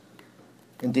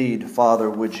Indeed, Father,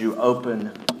 would you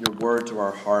open your word to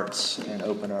our hearts and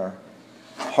open our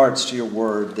hearts to your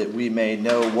word that we may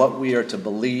know what we are to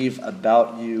believe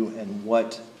about you and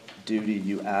what duty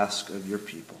you ask of your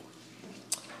people.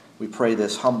 We pray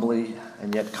this humbly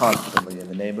and yet confidently in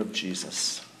the name of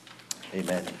Jesus.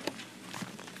 Amen.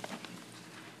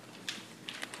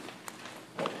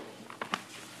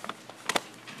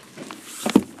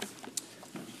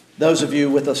 Those of you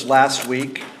with us last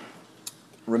week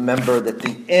remember that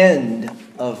the end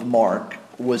of Mark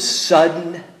was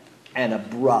sudden and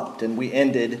abrupt, and we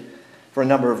ended, for a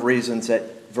number of reasons,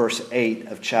 at verse 8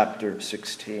 of chapter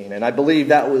 16. And I believe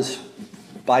that was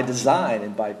by design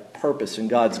and by purpose and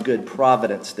God's good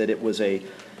providence, that it was an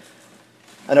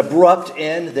abrupt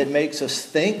end that makes us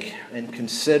think and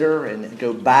consider and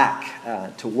go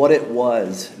back to what it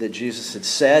was that Jesus had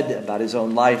said about his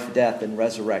own life, death, and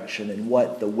resurrection, and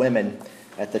what the women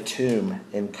at the tomb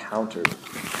encountered.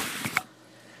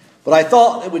 But I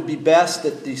thought it would be best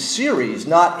that the series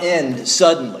not end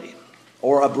suddenly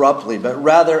or abruptly, but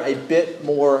rather a bit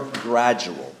more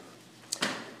gradual.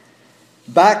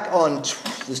 Back on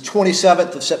the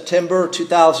 27th of September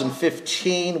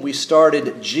 2015, we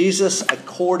started Jesus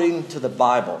According to the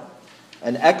Bible,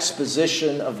 an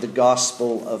exposition of the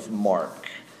Gospel of Mark.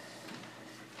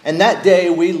 And that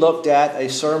day we looked at a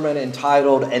sermon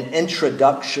entitled An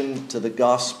Introduction to the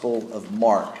Gospel of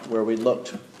Mark, where we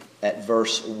looked at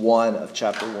verse 1 of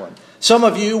chapter 1. Some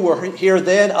of you were here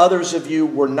then, others of you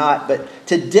were not. But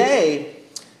today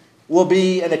will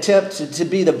be an attempt to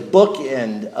be the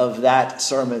bookend of that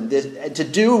sermon. To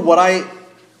do what I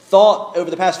thought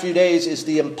over the past few days is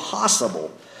the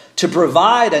impossible. To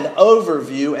provide an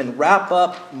overview and wrap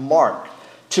up Mark.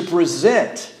 To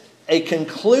present a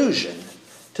conclusion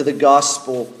to the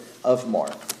Gospel of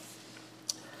Mark.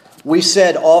 We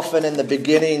said often in the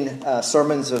beginning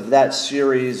sermons of that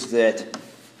series that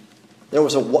there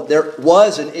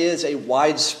was and is a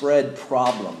widespread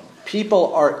problem.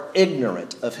 People are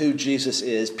ignorant of who Jesus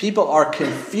is. People are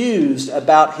confused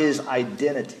about his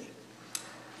identity.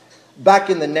 Back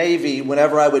in the Navy,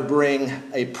 whenever I would bring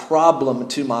a problem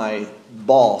to my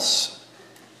boss,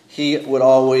 he would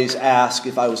always ask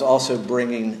if I was also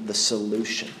bringing the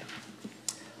solution.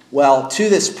 Well, to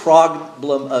this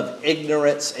problem of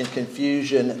ignorance and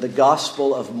confusion, the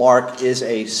Gospel of Mark is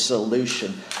a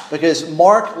solution. Because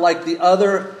Mark, like the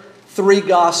other three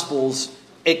Gospels,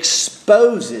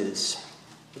 exposes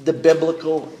the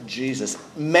biblical Jesus,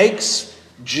 makes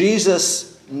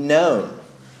Jesus known.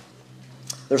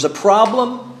 There's a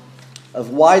problem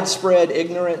of widespread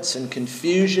ignorance and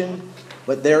confusion,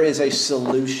 but there is a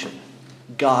solution.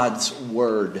 God's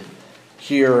Word.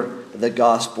 Here the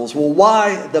Gospels. Well,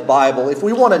 why the Bible? If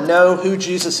we want to know who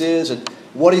Jesus is and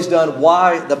what he's done,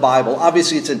 why the Bible?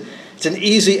 Obviously, it's an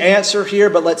easy answer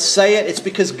here, but let's say it. It's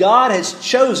because God has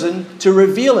chosen to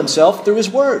reveal himself through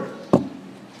his Word.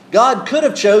 God could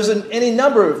have chosen any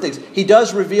number of things. He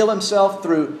does reveal himself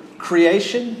through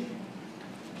creation.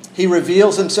 He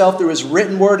reveals himself through his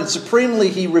written Word, and supremely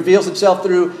he reveals himself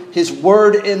through his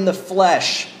Word in the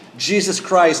flesh, Jesus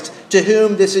Christ, to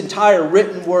whom this entire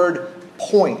written Word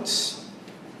points.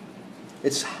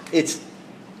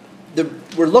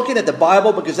 We're looking at the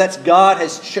Bible because that's God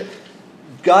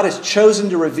has chosen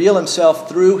to reveal himself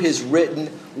through his written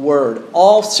Word.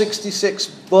 All 66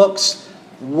 books,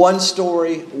 one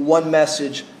story, one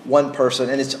message, one person.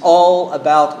 And it's all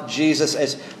about Jesus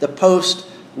as the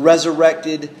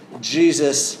post-resurrected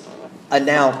Jesus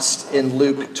announced in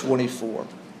Luke 24.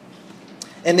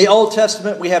 In the Old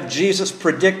Testament, we have Jesus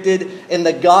predicted. In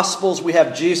the Gospels, we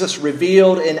have Jesus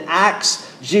revealed. In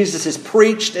Acts, Jesus is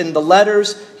preached. In the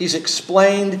letters, he's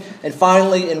explained. And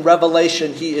finally, in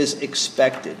Revelation, he is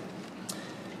expected.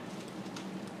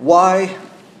 Why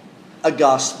a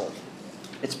gospel?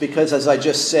 It's because, as I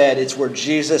just said, it's where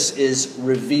Jesus is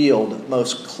revealed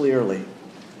most clearly.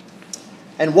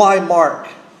 And why Mark?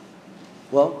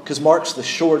 Well, because Mark's the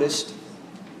shortest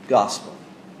gospel.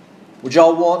 Would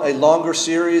y'all want a longer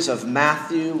series of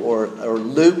Matthew or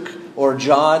Luke or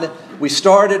John? We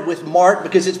started with Mark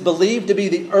because it's believed to be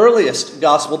the earliest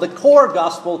gospel, the core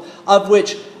gospel of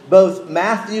which both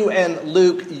Matthew and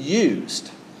Luke used.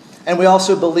 And we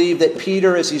also believe that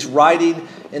Peter, as he's writing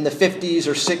in the 50s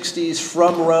or 60s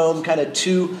from Rome, kind of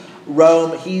to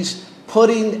Rome, he's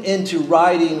putting into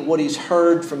writing what he's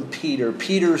heard from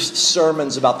Peter's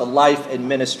sermons about the life and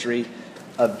ministry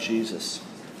of Jesus.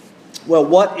 Well,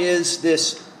 what is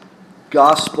this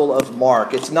Gospel of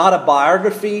Mark? It's not a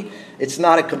biography. It's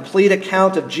not a complete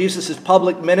account of Jesus'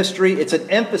 public ministry. It's an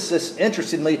emphasis,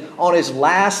 interestingly, on his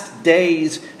last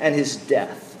days and his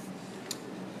death.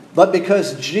 But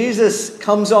because Jesus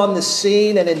comes on the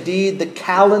scene, and indeed the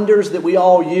calendars that we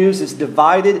all use is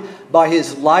divided by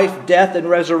his life, death, and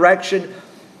resurrection,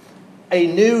 a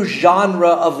new genre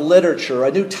of literature,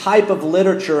 a new type of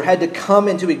literature had to come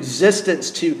into existence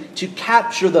to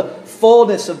capture the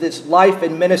fullness of this life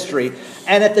and ministry.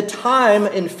 And at the time,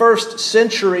 in first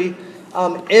century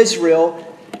Israel,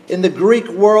 in the Greek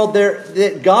world,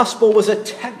 the gospel was a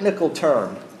technical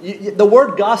term. The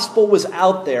word gospel was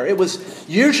out there. It was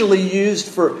usually used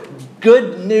for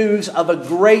good news of a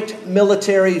great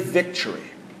military victory.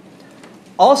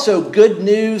 Also, good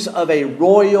news of a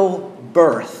royal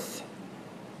birth.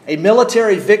 A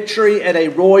military victory and a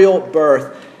royal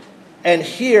birth. And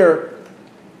here,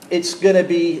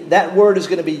 that word is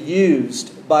going to be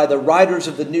used by the writers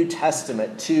of the New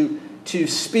Testament to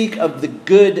speak of the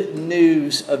good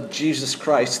news of Jesus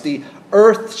Christ, the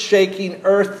earth-shaking,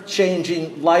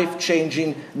 earth-changing,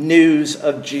 life-changing news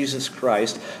of Jesus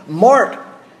Christ. Mark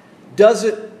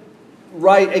doesn't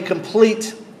write a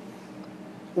complete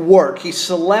work. He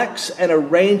selects and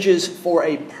arranges for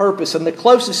a purpose. And the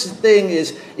closest thing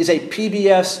is a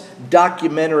PBS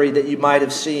documentary that you might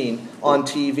have seen on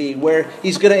TV, where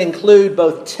he's going to include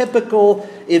both typical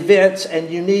events and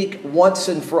unique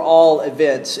once-and-for-all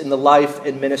events in the life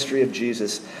and ministry of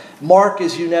Jesus. Mark,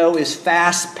 as you know, is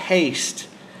fast-paced.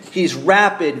 He's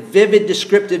rapid, vivid,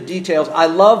 descriptive details. I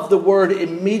love the word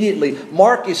immediately.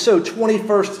 Mark is so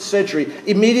 21st century.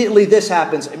 Immediately this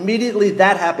happens. Immediately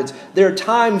that happens. There are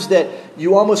times that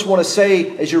you almost want to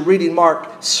say, as you're reading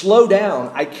Mark, slow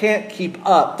down. I can't keep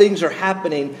up. Things are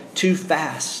happening too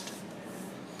fast.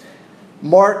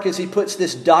 Mark, as he puts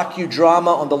this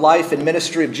docudrama on the life and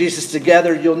ministry of Jesus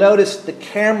together, you'll notice the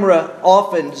camera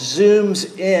often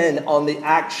zooms in on the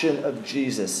action of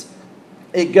Jesus.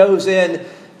 It goes in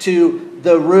to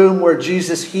the room where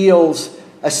Jesus heals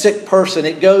a sick person.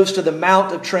 It goes to the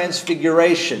Mount of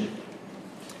Transfiguration.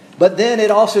 But then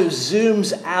it also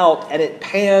zooms out and it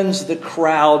pans the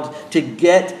crowd to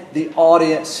get the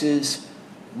audience's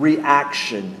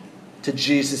reaction to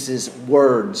Jesus'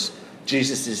 words,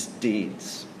 Jesus'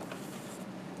 deeds.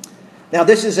 Now,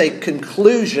 this is a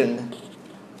conclusion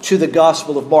to the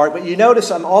Gospel of Mark, but you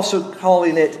notice I'm also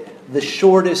calling it the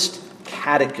shortest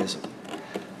catechism.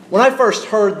 When I first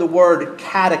heard the word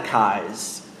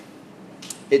catechize,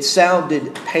 it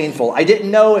sounded painful. I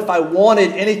didn't know if I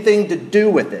wanted anything to do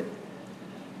with it.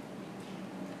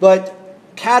 But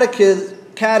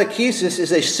catechesis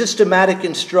is a systematic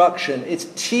instruction. It's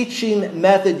teaching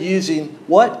method using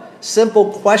what?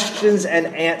 Simple questions and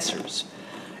answers.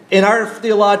 In our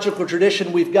theological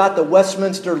tradition, we've got the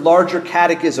Westminster Larger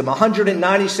Catechism,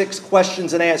 196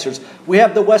 questions and answers. We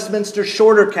have the Westminster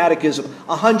Shorter Catechism,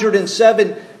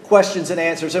 107 questions and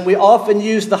answers. And we often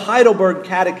use the Heidelberg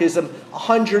Catechism,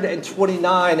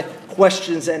 129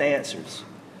 questions and answers.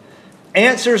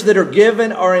 Answers that are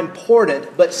given are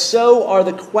important, but so are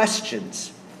the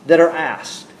questions that are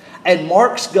asked. And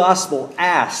Mark's Gospel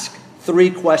asks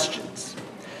 3 questions.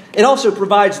 It also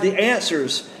provides the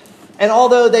answers, and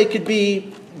although they could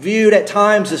be viewed at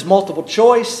times as multiple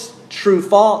choice, true,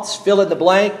 false, fill in the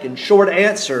blank, and short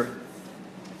answer,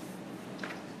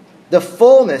 the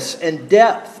fullness and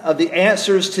depth of the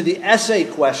answers to the essay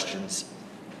questions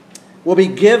will be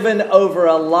given over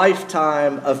a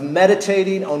lifetime of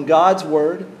meditating on God's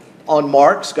Word, on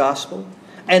Mark's Gospel,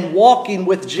 and walking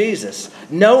with Jesus,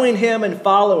 knowing Him and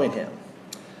following Him.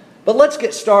 But let's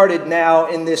get started now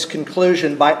in this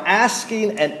conclusion by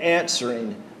asking and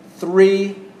answering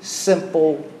 3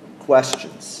 simple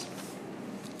questions.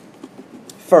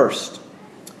 First,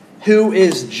 who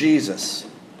is Jesus?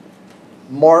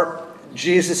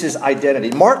 Jesus'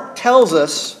 identity. Mark tells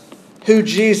us who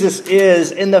Jesus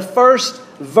is in the first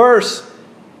verse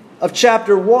of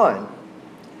chapter 1.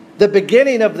 The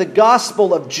beginning of the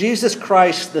gospel of Jesus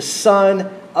Christ, the Son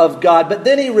of God. But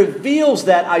then he reveals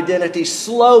that identity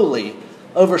slowly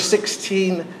over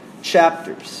 16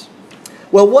 chapters.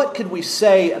 Well, what could we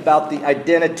say about the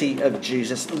identity of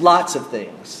Jesus? Lots of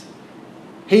things.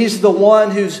 He's the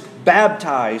one who's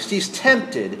baptized. He's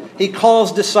tempted. He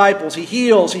calls disciples. He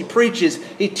heals. He preaches.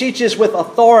 He teaches with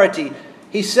authority.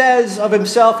 He says of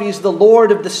himself, he's the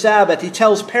Lord of the Sabbath. He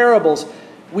tells parables.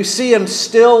 We see him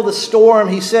still the storm.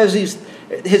 He says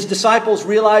his disciples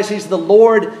realize he's the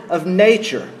Lord of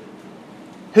nature.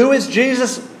 Who is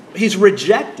Jesus? He's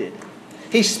rejected.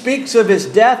 He speaks of his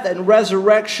death and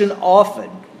resurrection often.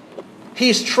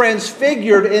 He's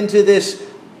transfigured into this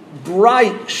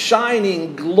bright,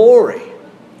 shining glory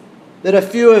that a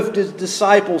few of his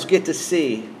disciples get to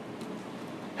see.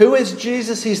 Who is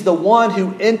Jesus? He's the one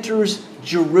who enters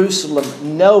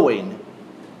Jerusalem knowing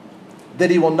that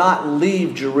he will not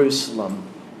leave Jerusalem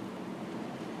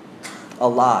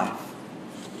alive.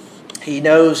 He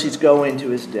knows he's going to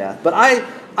his death. But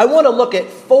I want to look at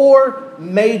 4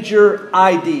 major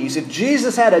IDs. If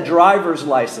Jesus had a driver's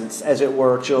license, as it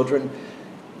were, children,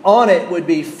 on it would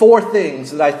be 4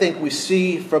 things that I think we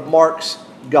see from Mark's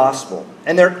gospel.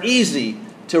 And they're easy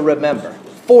to remember.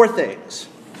 4 things.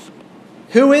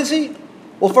 Who is he?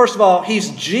 Well, first of all, he's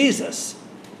Jesus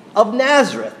of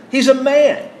Nazareth. He's a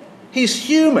man. He's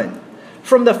human.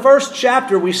 From the first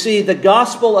chapter, we see the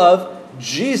gospel of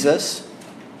Jesus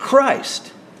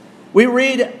Christ. We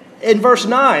read in verse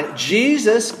 9,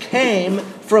 Jesus came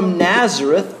from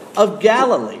Nazareth of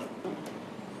Galilee.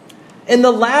 In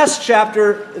the last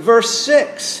chapter, verse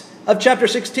 6 of chapter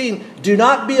 16, do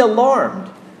not be alarmed.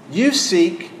 You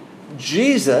seek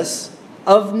Jesus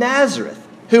of Nazareth,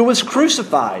 who was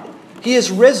crucified. He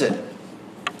is risen.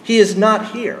 He is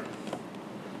not here.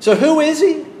 So who is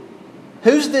he?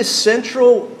 Who's this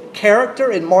central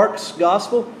character in Mark's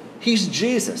gospel? He's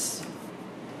Jesus.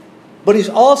 But he's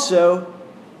also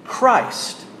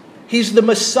Christ. He's the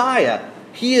Messiah.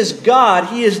 He is God.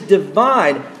 He is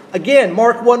divine. Again,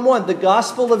 Mark 1:1, the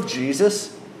gospel of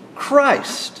Jesus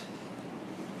Christ.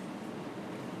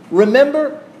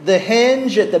 Remember the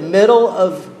hinge at the middle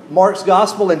of Mark's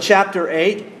gospel in chapter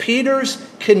 8? Peter's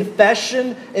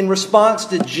confession in response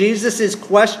to Jesus'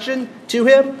 question to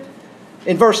him?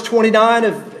 In verse 29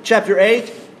 of chapter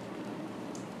 8,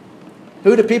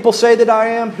 who do people say that I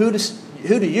am? Who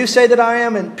do you say that I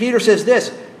am? And Peter says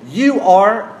this, you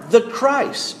are the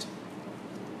Christ.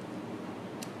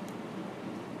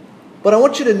 But I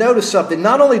want you to notice something.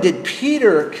 Not only did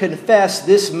Peter confess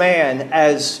this man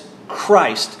as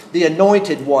Christ, the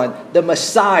anointed one, the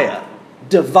Messiah,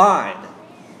 divine,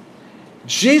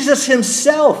 Jesus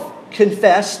himself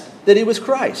confessed that he was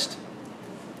Christ.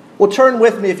 Well, turn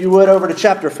with me, if you would, over to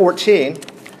chapter 14.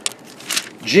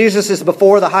 Jesus is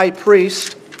before the high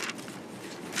priest.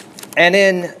 And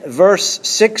in verse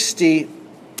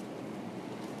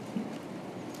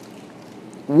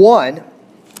 61,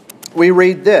 we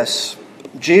read this.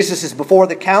 Jesus is before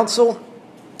the council,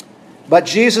 but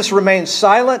Jesus remained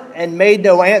silent and made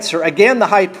no answer. Again, the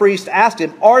high priest asked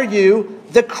him, are you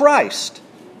the Christ,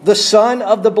 the Son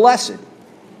of the Blessed?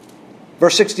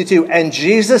 Verse 62, and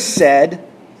Jesus said,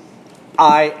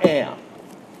 I am.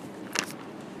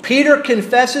 Peter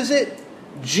confesses it.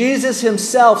 Jesus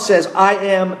himself says, I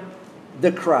am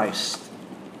the Christ.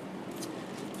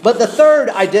 But the third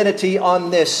identity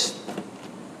on this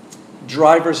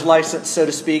driver's license, so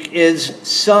to speak, is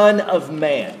Son of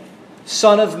Man.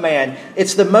 Son of Man.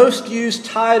 It's the most used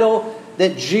title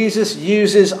that Jesus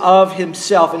uses of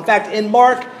himself. In fact, in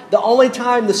Mark, the only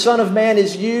time the Son of Man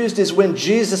is used is when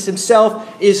Jesus himself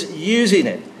is using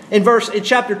it. In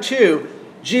chapter 2,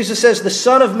 Jesus says the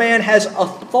Son of Man has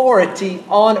authority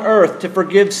on earth to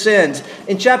forgive sins.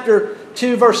 In chapter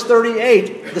 2, verse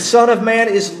 38, the Son of Man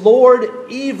is Lord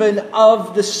even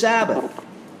of the Sabbath.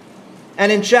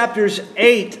 And in chapters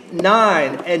 8,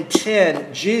 9, and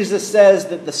 10, Jesus says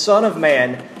that the Son of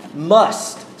Man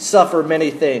must suffer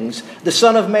many things. The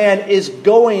Son of Man is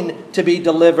going to be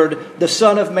delivered. The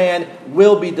Son of Man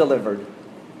will be delivered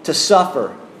to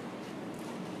suffer,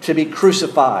 to be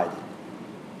crucified,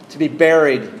 to be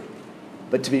buried,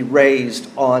 but to be raised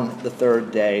on the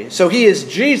third day. So he is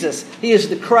Jesus. He is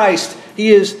the Christ.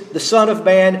 He is the Son of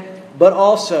Man, but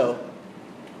also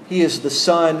he is the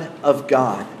Son of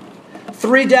God.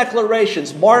 3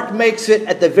 declarations. Mark makes it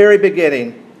at the very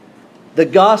beginning. The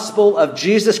gospel of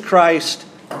Jesus Christ,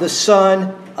 the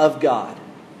Son of God.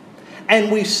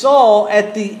 And we saw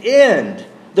at the end,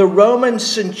 the Roman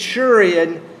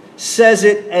centurion says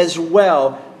it as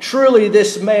well. Truly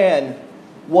this man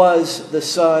was the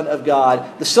Son of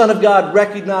God. The Son of God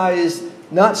recognized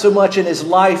not so much in his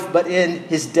life, but in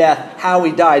his death, how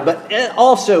he died. But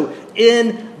also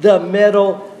in the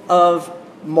middle of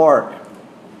Mark,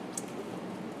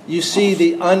 you see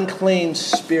the unclean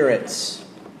spirits.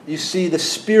 You see the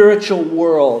spiritual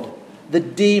world, the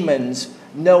demons,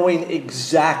 knowing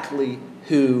exactly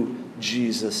who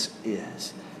Jesus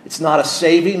is. It's not a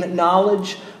saving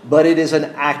knowledge, but it is an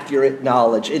accurate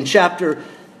knowledge. In chapter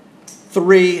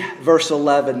 3, verse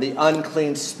 11, the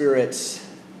unclean spirits,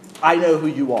 I know who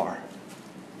you are.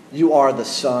 You are the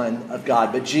Son of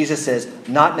God. But Jesus says,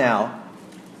 not now.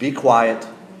 Be quiet.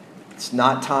 It's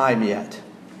not time yet.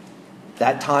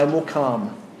 That time will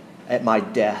come at my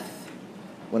death,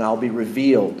 when I'll be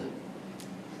revealed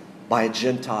by a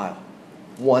Gentile,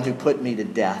 one who put me to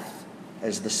death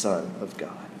as the Son of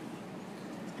God.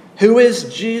 Who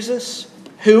is Jesus?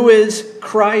 Who is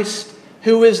Christ?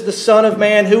 Who is the Son of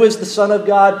Man? Who is the Son of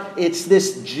God? It's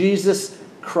this Jesus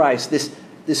Christ,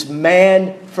 this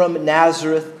man from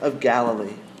Nazareth of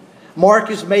Galilee. Mark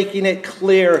is making it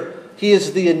clear he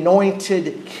is the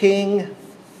anointed king.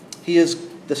 He is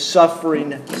the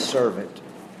suffering servant.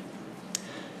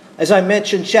 As I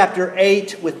mentioned, chapter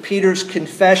 8 with Peter's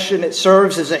confession, it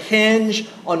serves as a hinge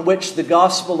on which the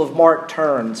Gospel of Mark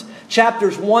turns.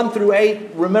 Chapters 1 through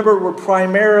 8, remember, were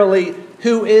primarily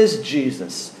who is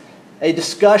Jesus? A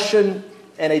discussion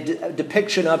and a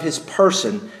depiction of his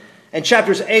person. And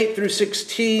chapters 8 through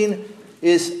 16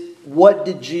 is what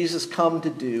did Jesus come to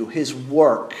do? His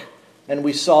work. And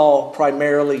we saw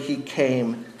primarily he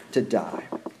came to die.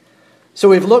 So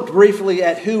we've looked briefly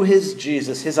at who is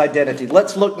Jesus, his identity.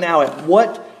 Let's look now at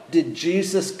what did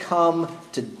Jesus come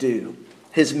to do,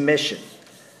 his mission.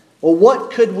 Well,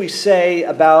 what could we say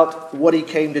about what he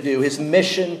came to do, his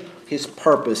mission, his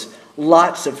purpose?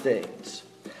 Lots of things.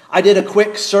 I did a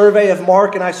quick survey of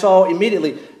Mark and I saw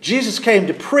immediately Jesus came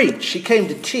to preach, he came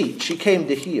to teach, he came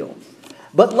to heal.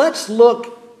 But let's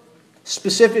look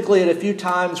specifically at a few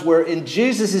times where in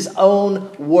Jesus'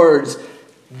 own words,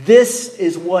 this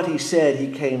is what he said he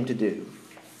came to do.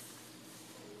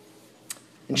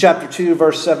 In chapter 2,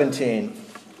 verse 17,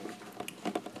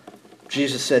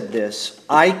 Jesus said this,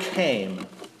 I came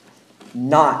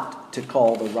not to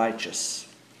call the righteous,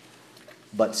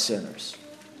 but sinners.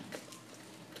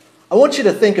 I want you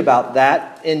to think about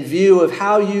that in view of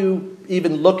how you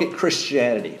even look at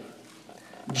Christianity.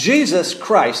 Jesus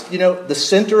Christ, the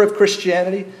center of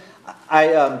Christianity.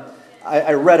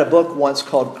 I read a book once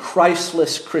called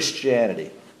Christless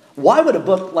Christianity. Why would a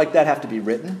book like that have to be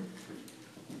written?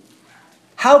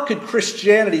 How could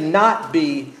Christianity not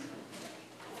be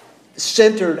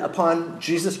centered upon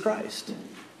Jesus Christ?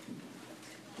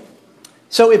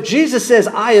 So if Jesus says,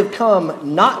 I have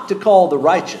come not to call the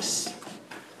righteous,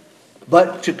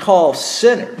 but to call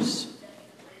sinners,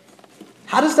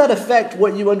 how does that affect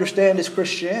what you understand as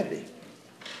Christianity?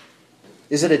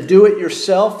 Is it a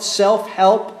do-it-yourself,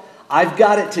 self-help? I've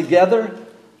got it together.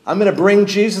 I'm going to bring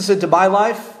Jesus into my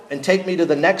life and take me to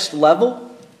the next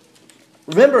level.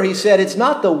 Remember, he said, it's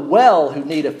not the well who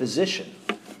need a physician.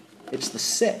 It's the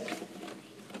sick.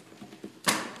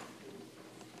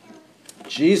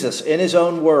 Jesus, in his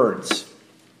own words,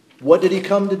 what did he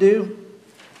come to do?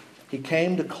 He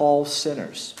came to call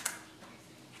sinners.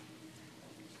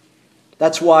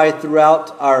 That's why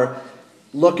throughout our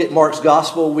look at Mark's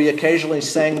gospel, we occasionally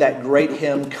sang that great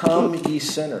hymn, Come Ye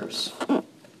Sinners.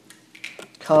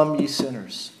 Come ye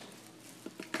sinners.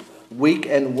 Weak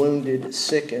and wounded,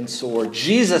 sick and sore.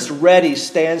 Jesus ready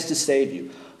stands to save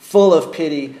you, full of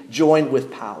pity, joined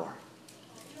with power.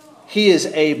 He is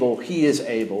able, he is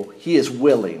able, he is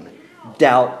willing.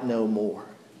 Doubt no more.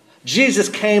 Jesus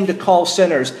came to call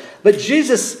sinners, but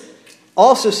Jesus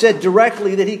also said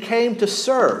directly that he came to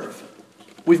serve.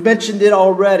 We've mentioned it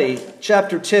already,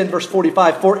 chapter 10, verse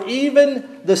 45. For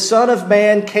even the Son of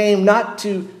Man came not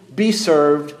to be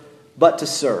served, but to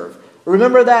serve.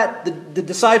 Remember that? The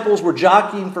disciples were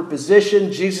jockeying for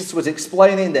position. Jesus was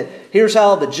explaining that here's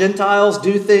how the Gentiles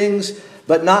do things,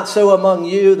 but not so among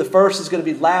you. The first is going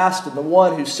to be last, and the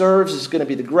one who serves is going to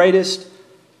be the greatest.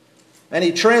 And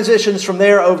he transitions from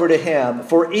there over to him.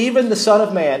 For even the Son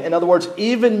of Man, in other words,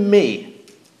 even me,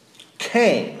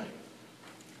 came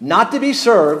not to be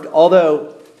served,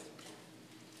 although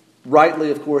rightly,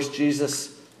 of course,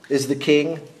 Jesus is the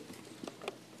king.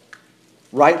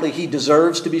 Rightly, he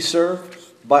deserves to be served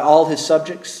by all his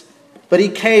subjects. But he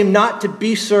came not to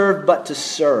be served, but to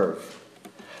serve.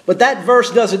 But that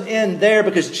verse doesn't end there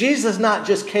because Jesus not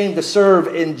just came to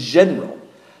serve in general.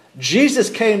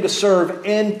 Jesus came to serve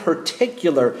in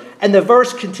particular. And the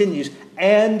verse continues,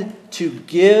 and to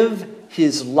give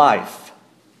his life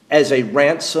as a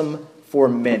ransom for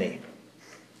many.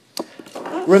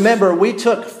 Remember, we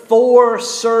took 4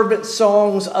 servant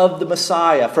songs of the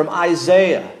Messiah from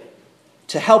Isaiah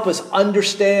to help us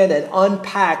understand and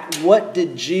unpack what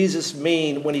did Jesus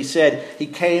mean when he said he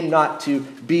came not to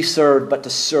be served, but to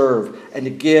serve and to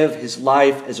give his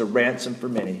life as a ransom for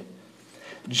many.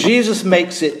 Jesus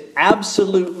makes it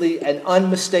absolutely and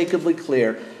unmistakably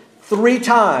clear 3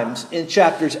 times in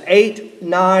chapters 8,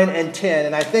 9, and 10.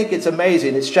 And I think it's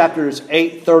amazing. It's chapters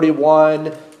 8,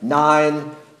 31,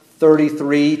 9,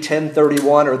 33, 10,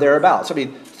 31, or thereabouts.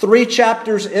 3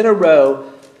 chapters in a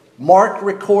row, Mark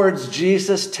records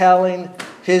Jesus telling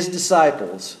his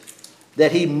disciples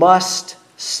that he must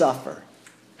suffer.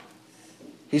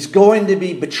 He's going to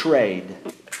be betrayed.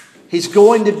 He's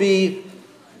going to be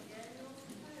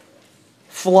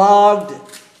flogged.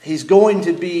 He's going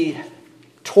to be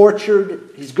tortured.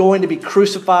 He's going to be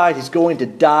crucified. He's going to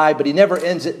die. But he never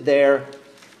ends it there.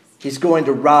 He's going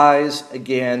to rise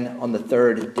again on the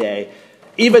 3rd day.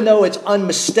 Even though it's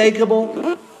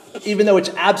unmistakable, even though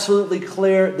it's absolutely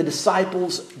clear, the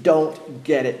disciples don't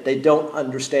get it. They don't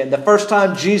understand. The first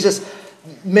time Jesus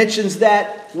mentions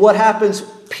that, what happens?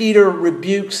 Peter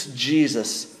rebukes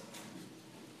Jesus.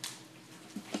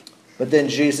 But then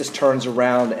Jesus turns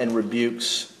around and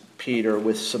rebukes Peter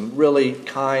with some really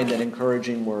kind and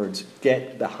encouraging words.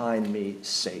 Get behind me,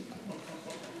 Satan.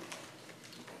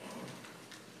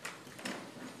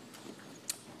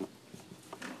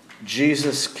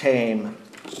 Jesus came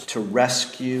to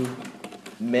rescue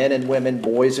men and women,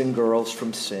 boys and girls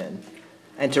from sin,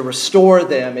 and to restore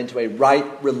them into a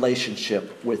right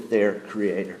relationship with their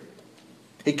Creator.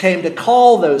 He came to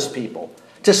call those people,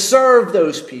 to serve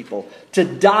those people, to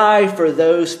die for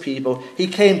those people. He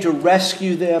came to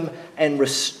rescue them and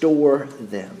restore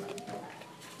them.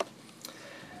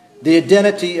 The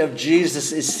identity of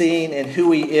Jesus is seen in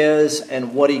who He is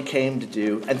and what He came to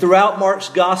do. And throughout Mark's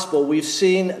Gospel, we've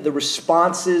seen the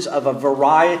responses of a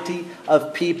variety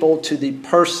of people to the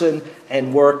person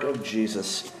and work of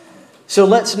Jesus. So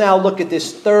let's now look at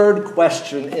this third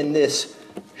question in this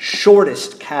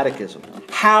shortest catechism.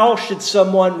 How should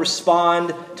someone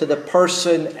respond to the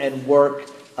person and work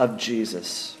of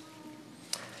Jesus?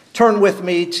 Turn with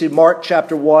me to Mark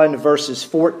chapter 1, verses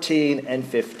 14 and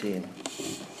 15.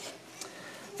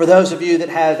 For those of you that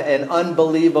have an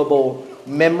unbelievable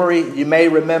memory, you may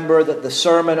remember that the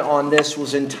sermon on this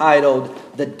was entitled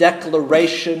The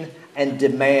Declaration and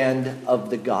Demand of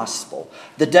the Gospel.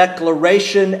 The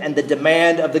declaration and the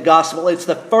demand of the gospel. It's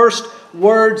the first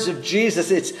words of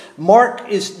Jesus. Mark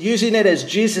is using it as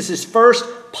Jesus' first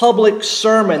public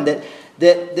sermon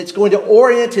that's going to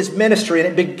orient his ministry. And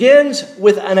it begins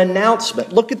with an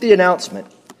announcement. Look at the announcement.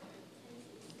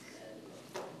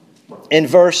 In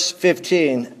verse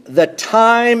 15, the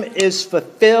time is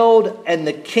fulfilled and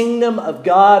the kingdom of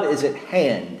God is at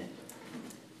hand.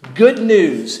 Good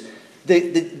news.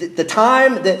 The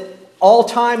time that all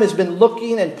time has been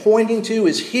looking and pointing to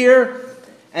is here,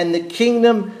 and the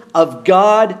kingdom of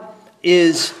God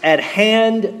is at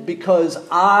hand because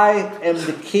I am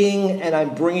the king and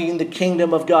I'm bringing the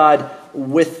kingdom of God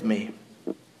with me.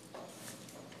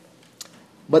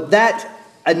 But that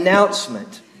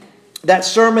announcement, that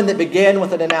sermon that began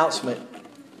with an announcement,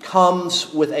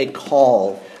 comes with a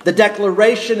call. The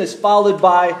declaration is followed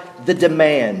by the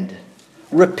demand.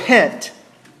 Repent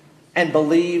and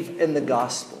believe in the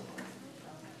gospel.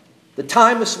 The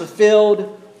time is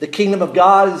fulfilled. The kingdom of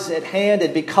God is at hand.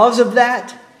 And because of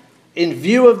that, in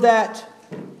view of that,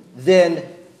 then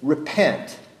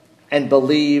repent and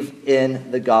believe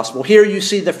in the gospel. Here you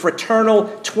see the fraternal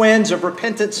twins of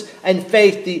repentance and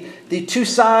faith, the two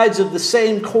sides of the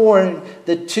same coin,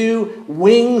 the two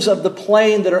wings of the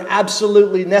plane that are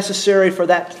absolutely necessary for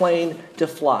that plane to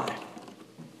fly.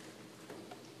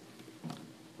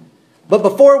 But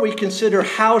before we consider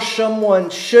how someone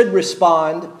should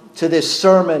respond to this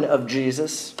sermon of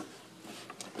Jesus,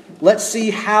 let's see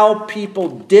how people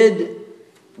did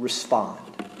respond.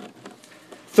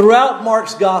 Throughout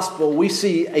Mark's gospel, we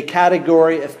see a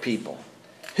category of people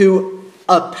who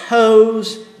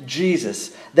oppose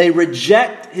Jesus. They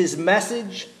reject his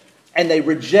message and they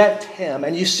reject him.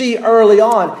 And you see early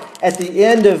on at the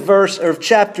end of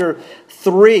chapter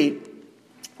 3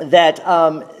 that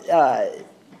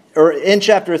in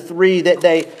chapter 3 that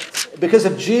they, because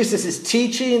of Jesus'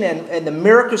 teaching and the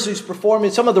miracles he's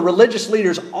performing, some of the religious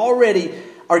leaders already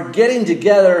are getting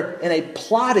together in a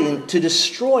plotting to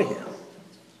destroy him.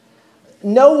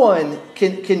 No one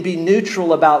can be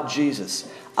neutral about Jesus.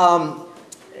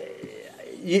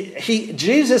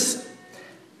 Jesus,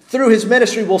 through his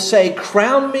ministry, will say,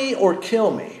 crown me or kill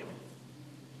me.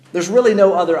 There's really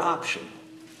no other option.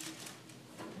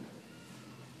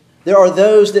 There are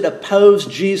those that oppose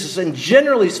Jesus, and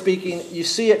generally speaking, you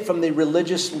see it from the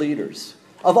religious leaders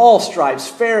of all stripes,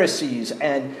 Pharisees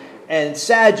and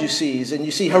Sadducees, and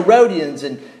you see Herodians,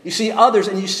 and you see others,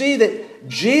 and you see that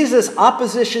Jesus'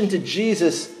 opposition to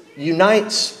Jesus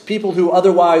unites people who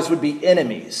otherwise would be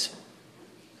enemies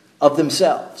of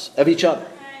themselves, of each other.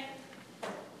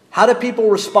 How do people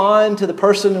respond to the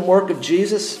person and work of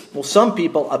Jesus? Well, some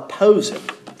people oppose him.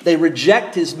 They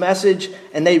reject his message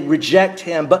and they reject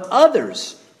him. But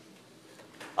others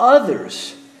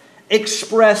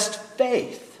expressed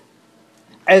faith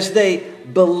as they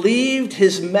believed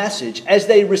his message, as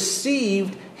they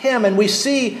received him. And we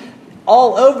see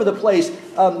all over the place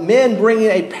men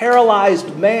bringing a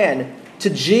paralyzed man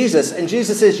to Jesus. And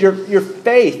Jesus says, your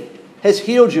faith has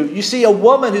healed you. You see a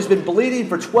woman who's been bleeding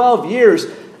for 12 years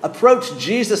approach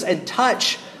Jesus and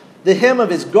touch the hem of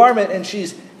his garment, and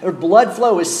her blood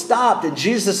flow is stopped, and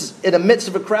Jesus, in the midst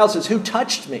of a crowd, says, who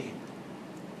touched me?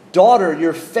 Daughter,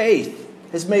 your faith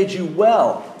has made you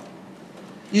well.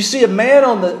 You see a man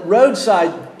on the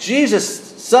roadside,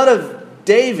 Jesus, Son of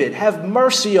David, have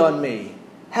mercy on me.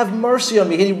 Have mercy on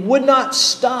me. And he would not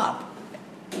stop.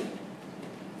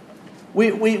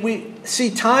 We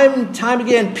see time and time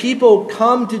again people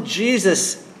come to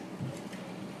Jesus.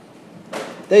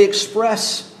 They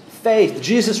express faith.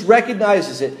 Jesus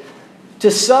recognizes it.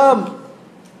 To some,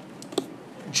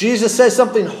 Jesus says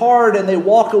something hard and they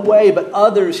walk away. But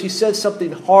others, he says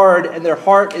something hard and their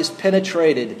heart is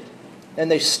penetrated. And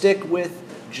they stick with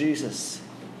Jesus.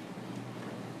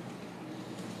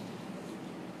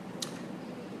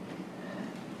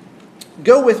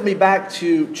 Go with me back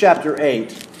to chapter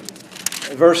 8,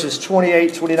 verses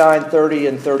 28, 29, 30,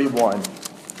 and 31.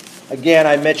 Again,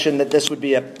 I mentioned that this would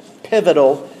be a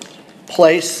pivotal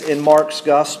place in Mark's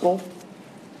gospel.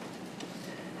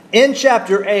 In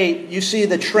chapter 8, you see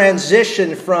the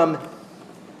transition from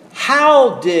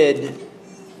how did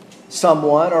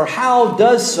someone or how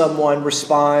does someone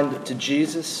respond to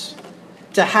Jesus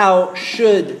to how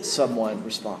should someone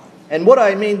respond. And what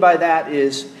I mean by that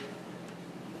is,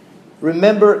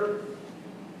 remember,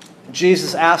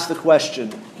 Jesus asked the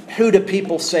question, who do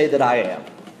people say that I am?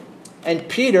 And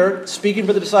Peter, speaking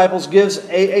for the disciples, gives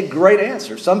a great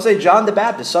answer. Some say John the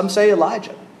Baptist, some say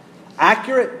Elijah.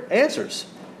 Accurate answers.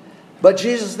 But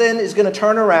Jesus then is going to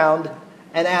turn around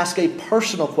and ask a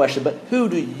personal question. But who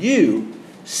do you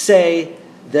say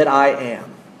that I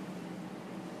am?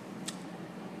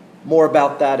 More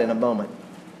about that in a moment.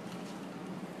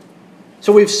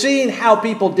 So we've seen how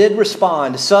people did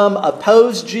respond. Some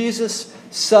opposed Jesus,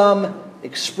 some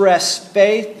expressed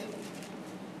faith.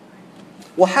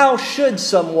 Well, how should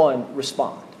someone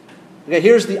respond? Okay,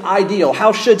 here's the ideal.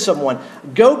 How should someone?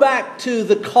 Go back to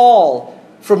the call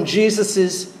from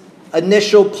Jesus'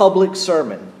 initial public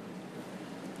sermon.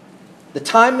 The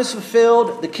time is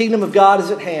fulfilled. The kingdom of God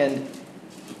is at hand.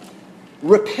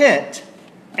 Repent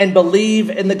and believe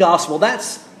in the gospel.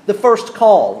 That's the first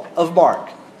call of Mark.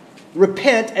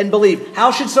 Repent and believe.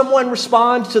 How should someone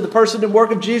respond to the person and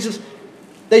work of Jesus?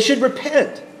 They should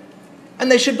repent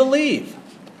and they should believe.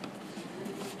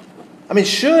 I mean,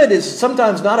 should is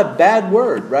sometimes not a bad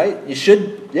word, right? You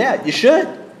should, you should.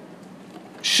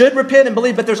 Should repent and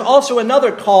believe. But there's also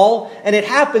another call, and it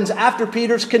happens after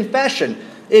Peter's confession.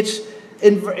 It's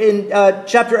in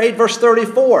chapter 8, verse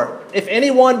 34. If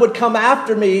anyone would come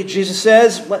after me, Jesus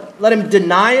says, let him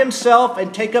deny himself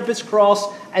and take up his cross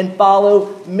and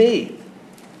follow me.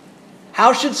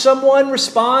 How should someone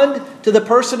respond to the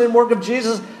person and work of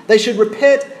Jesus? They should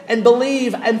repent and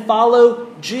believe and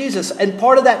follow Jesus. And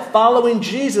part of that following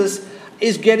Jesus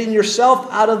is getting yourself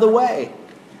out of the way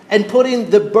and putting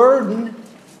the burden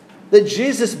that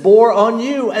Jesus bore on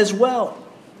you as well.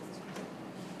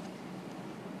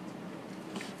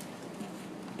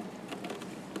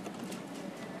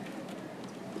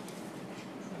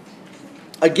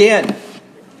 Again,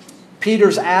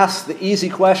 Peter's asked the easy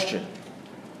question.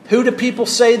 Who do people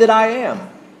say that I am?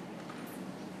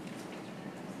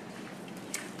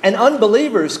 And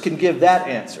unbelievers can give that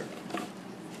answer.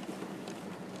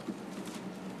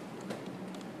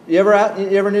 You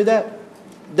ever knew that?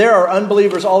 There are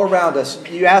unbelievers all around us.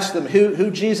 You ask them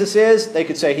who Jesus is, they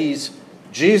could say he's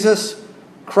Jesus,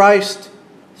 Christ,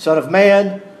 Son of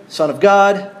Man, Son of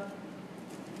God.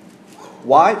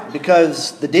 Why?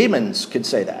 Because the demons could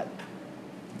say that.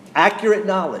 Accurate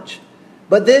knowledge.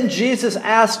 But then Jesus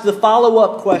asked the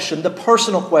follow-up question, the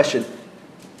personal question.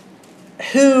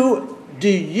 Who do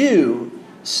you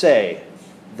say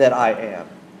that I am?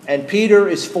 And Peter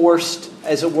is forced,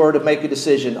 as it were, to make a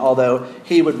decision, although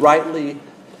he would rightly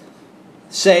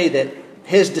say that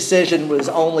his decision was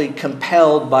only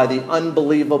compelled by the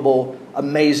unbelievable,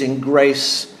 amazing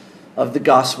grace of the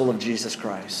gospel of Jesus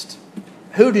Christ.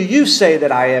 Who do you say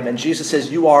that I am? And Jesus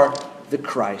says, you are the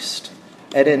Christ.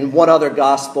 And in one other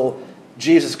gospel,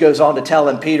 Jesus goes on to tell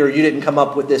him, Peter, you didn't come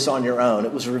up with this on your own.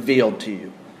 It was revealed to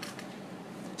you.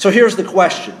 So here's the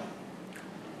question.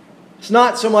 It's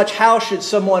not so much how should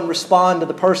someone respond to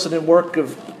the person and work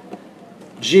of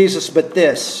Jesus, but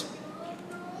this.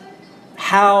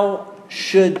 How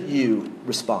should you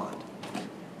respond?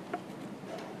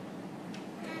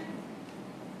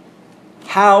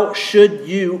 How should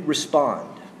you respond?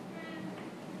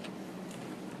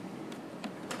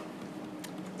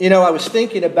 You know, I was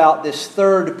thinking about this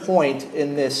third point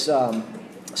in this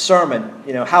sermon.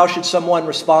 You know, how should someone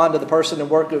respond to the person and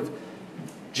work of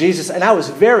Jesus? And I was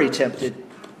very tempted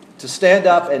to stand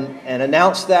up and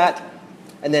announce that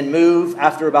and then move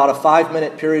after about a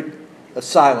 5-minute period of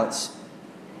silence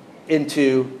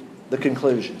into the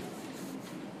conclusion.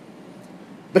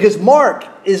 Because Mark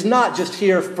is not just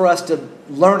here for us to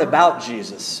learn about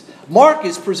Jesus. Mark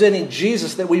is presenting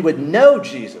Jesus that we would know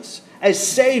Jesus as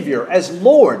Savior, as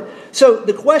Lord. So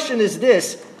the question is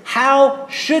this: how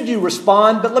should you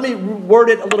respond? But let me word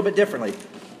it a little bit differently.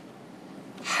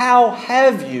 How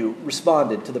have you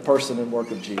responded to the person and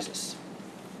work of Jesus?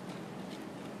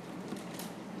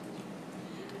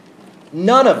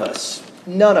 None of us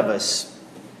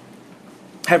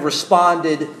have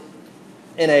responded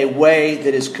in a way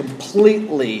that is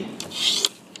completely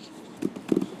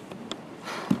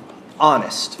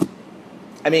honest.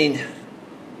 I mean,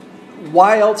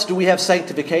 why else do we have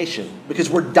sanctification? Because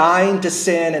we're dying to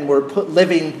sin and we're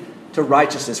living to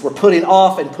righteousness. We're putting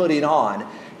off and putting on.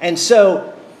 And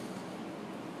so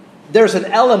there's an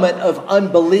element of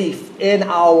unbelief in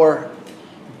our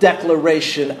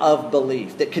declaration of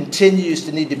belief that continues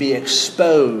to need to be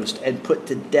exposed and put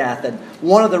to death. And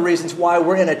one of the reasons why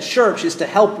we're in a church is to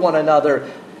help one another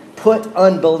put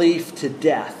unbelief to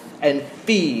death and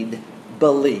feed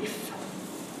belief.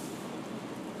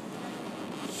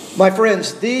 My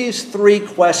friends, these three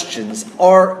questions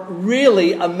are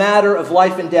really a matter of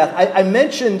life and death. I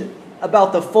mentioned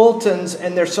about the Fultons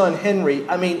and their son Henry.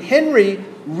 I mean, Henry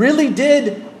really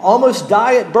did almost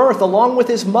die at birth along with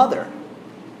his mother.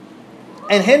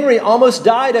 And Henry almost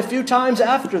died a few times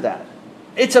after that.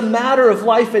 It's a matter of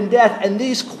life and death. And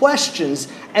these questions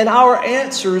and our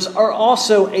answers are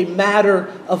also a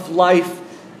matter of life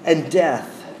and death.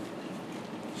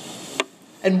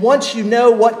 And once you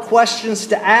know what questions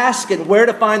to ask and where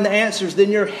to find the answers,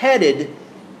 then you're turned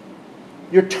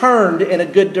in a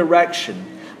good direction.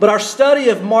 But our study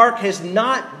of Mark has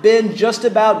not been just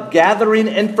about gathering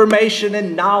information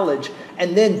and knowledge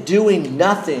and then doing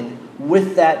nothing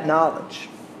with that knowledge.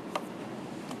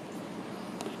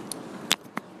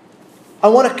 I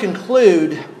want to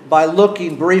conclude by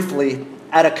looking briefly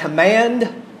at a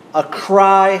command, a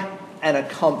cry, and a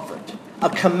comfort. A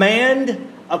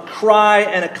command, a cry,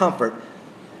 and a comfort.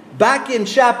 Back in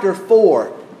chapter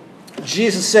 4,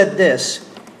 Jesus said this: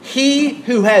 "He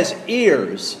who has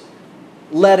ears,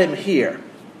 let him hear."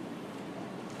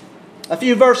 A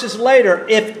few verses later,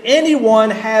 "If anyone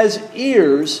has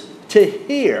ears to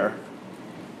hear,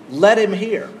 let him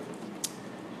hear."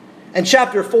 And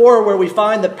chapter 4, where we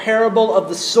find the parable of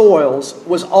the soils,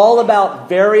 was all about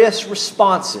various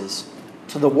responses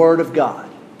to the Word of God.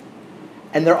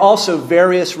 And there are also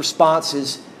various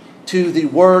responses to the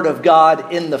Word of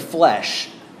God in the flesh,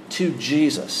 to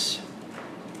Jesus.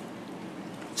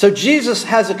 So Jesus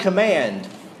has a command: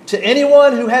 to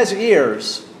anyone who has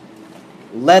ears,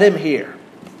 let him hear.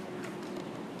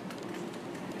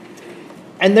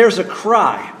 And there's a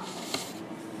cry.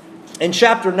 In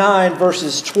chapter 9,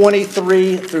 verses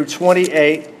 23 through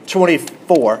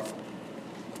 24.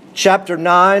 Chapter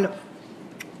 9,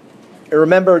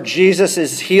 remember, Jesus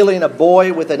is healing a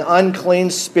boy with an unclean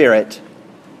spirit.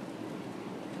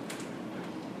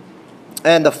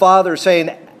 And the father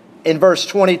saying in verse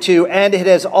 22, "And it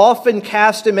has often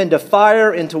cast him into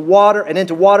fire, into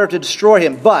water to destroy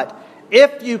him. But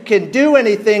if you can do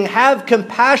anything, have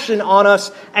compassion on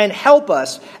us and help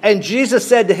us." And Jesus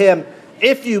said to him,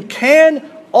 "If you can,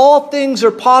 all things are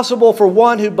possible for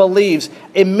one who believes."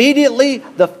 Immediately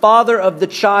the father of the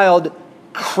child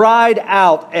cried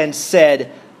out and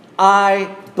said, "I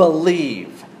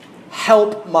believe.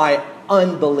 Help my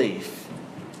unbelief."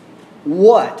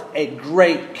 What a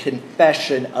great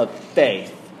confession of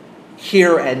faith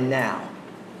here and now.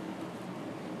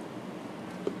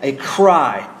 A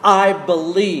cry, "I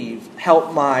believe.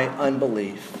 Help my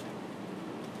unbelief."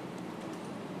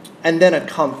 And then a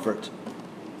comfort.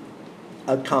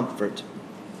 A comfort.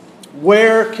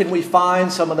 Where can we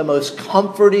find some of the most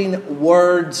comforting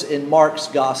words in Mark's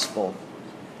gospel?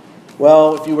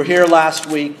 Well, if you were here last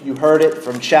week, you heard it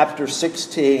from chapter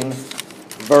 16,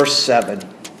 verse 7.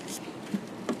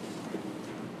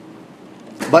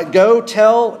 "But go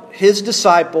tell his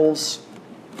disciples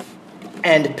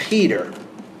and Peter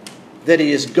that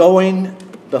he is going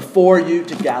before you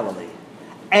to Galilee."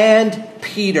 And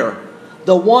Peter,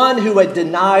 the one who had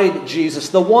denied Jesus,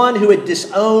 the one who had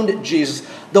disowned Jesus,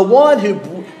 the one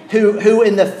who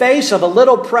in the face of a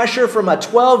little pressure from a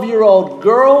 12-year-old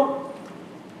girl,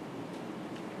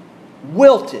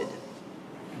 wilted,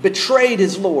 betrayed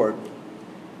his Lord,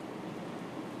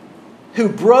 who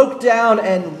broke down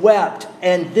and wept,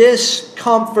 and this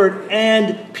comfort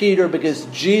and Peter, because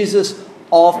Jesus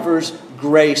offers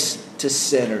grace to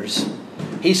sinners.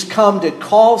 He's come to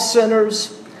call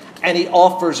sinners, and he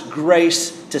offers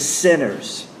grace to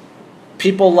sinners.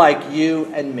 People like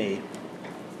you and me.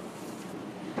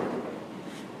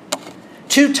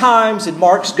 2 times in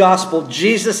Mark's gospel,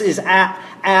 Jesus is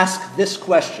asked this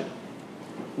question: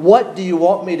 "What do you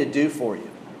want me to do for you?"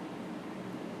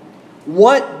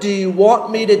 What do you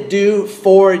want me to do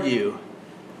for you?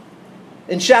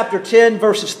 In chapter 10,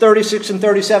 verses 36 and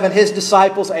 37, his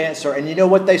disciples answer, and you know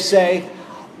what they say?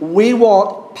 We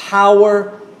want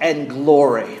power and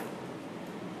glory.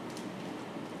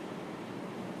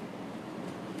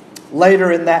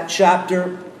 Later in that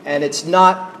chapter, and it's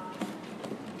not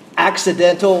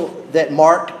accidental that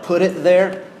Mark put it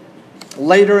there,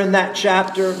 later in that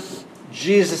chapter,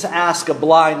 Jesus asked a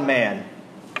blind man,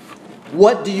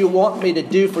 what do you want me to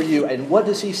do for you? And what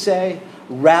does he say?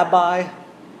 Rabbi,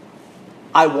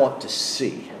 I want to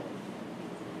see.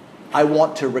 I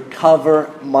want to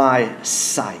recover my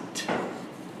sight.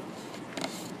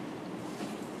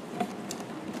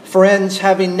 Friends,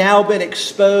 having now been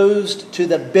exposed to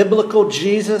the biblical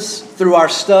Jesus through our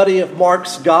study of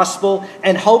Mark's gospel,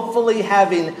 and hopefully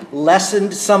having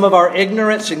lessened some of our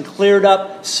ignorance and cleared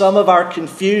up some of our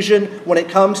confusion when it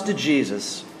comes to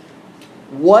Jesus,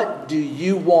 what do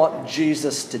you want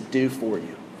Jesus to do for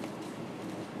you?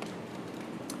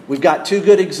 We've got two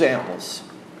good examples.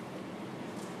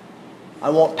 I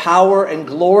want power and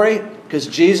glory because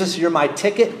Jesus, you're my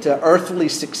ticket to earthly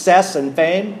success and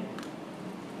fame.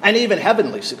 And even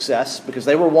heavenly success, because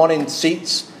they were wanting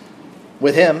seats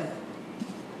with him.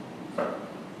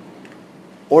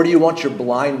 Or do you want your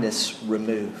blindness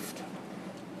removed?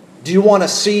 Do you want to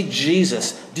see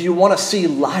Jesus? Do you want to see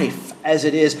life as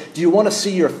it is? Do you want to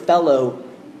see your fellow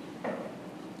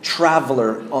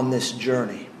traveler on this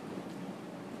journey?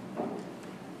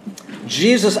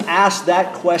 Jesus asked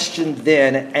that question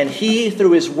then, and he,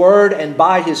 through his word and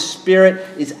by his Spirit,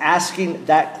 is asking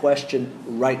that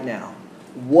question right now.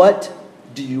 What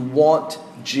do you want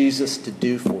Jesus to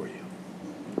do for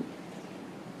you?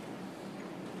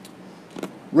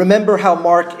 Remember how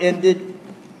Mark ended?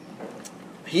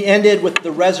 He ended with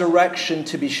the resurrection,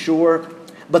 to be sure,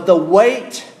 but the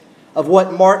weight of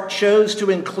what Mark chose to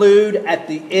include at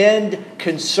the end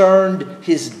concerned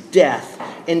his death.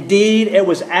 Indeed, it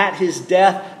was at his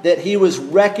death that he was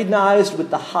recognized with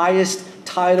the highest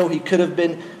title he could have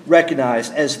been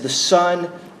recognized, as the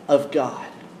Son of God.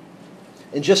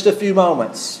 In just a few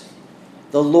moments,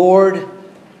 the Lord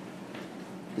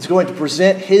is going to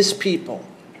present his people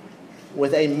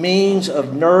with a means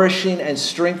of nourishing and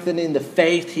strengthening the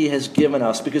faith he has given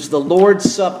us, because the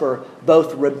Lord's Supper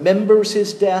both remembers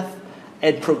his death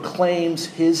and proclaims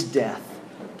his death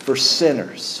for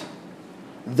sinners.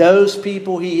 Those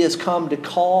people he has come to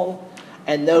call,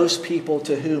 and those people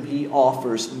to whom he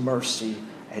offers mercy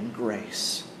and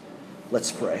grace.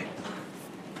 Let's pray.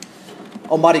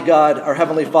 Almighty God, our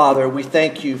Heavenly Father, we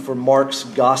thank you for Mark's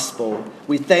gospel.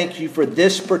 We thank you for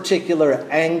this particular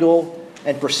angle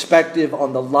and perspective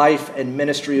on the life and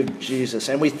ministry of Jesus.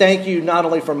 And we thank you not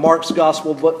only for Mark's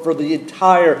gospel, but for the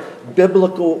entire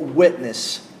biblical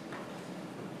witness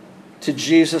to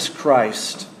Jesus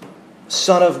Christ,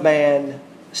 Son of Man,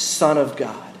 Son of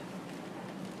God.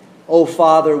 Oh,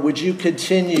 Father, would you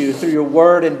continue through your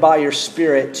word and by your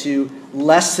Spirit to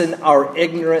lessen our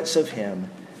ignorance of him,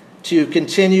 to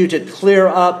continue to clear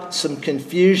up some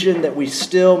confusion that we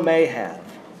still may have,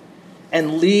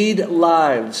 and lead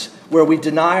lives where we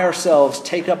deny ourselves,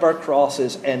 take up our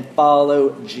crosses, and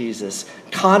follow Jesus,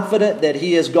 confident that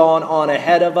he has gone on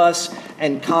ahead of us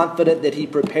and confident that he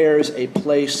prepares a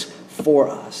place for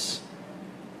us.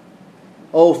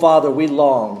 Oh, Father, we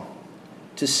long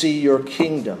to see your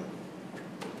kingdom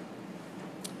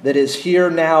that is here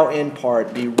now in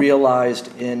part be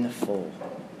realized in full.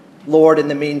 Lord, in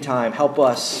the meantime, help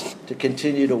us to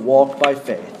continue to walk by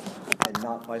faith and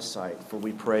not by sight, for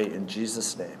we pray in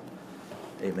Jesus' name.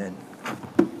 Amen.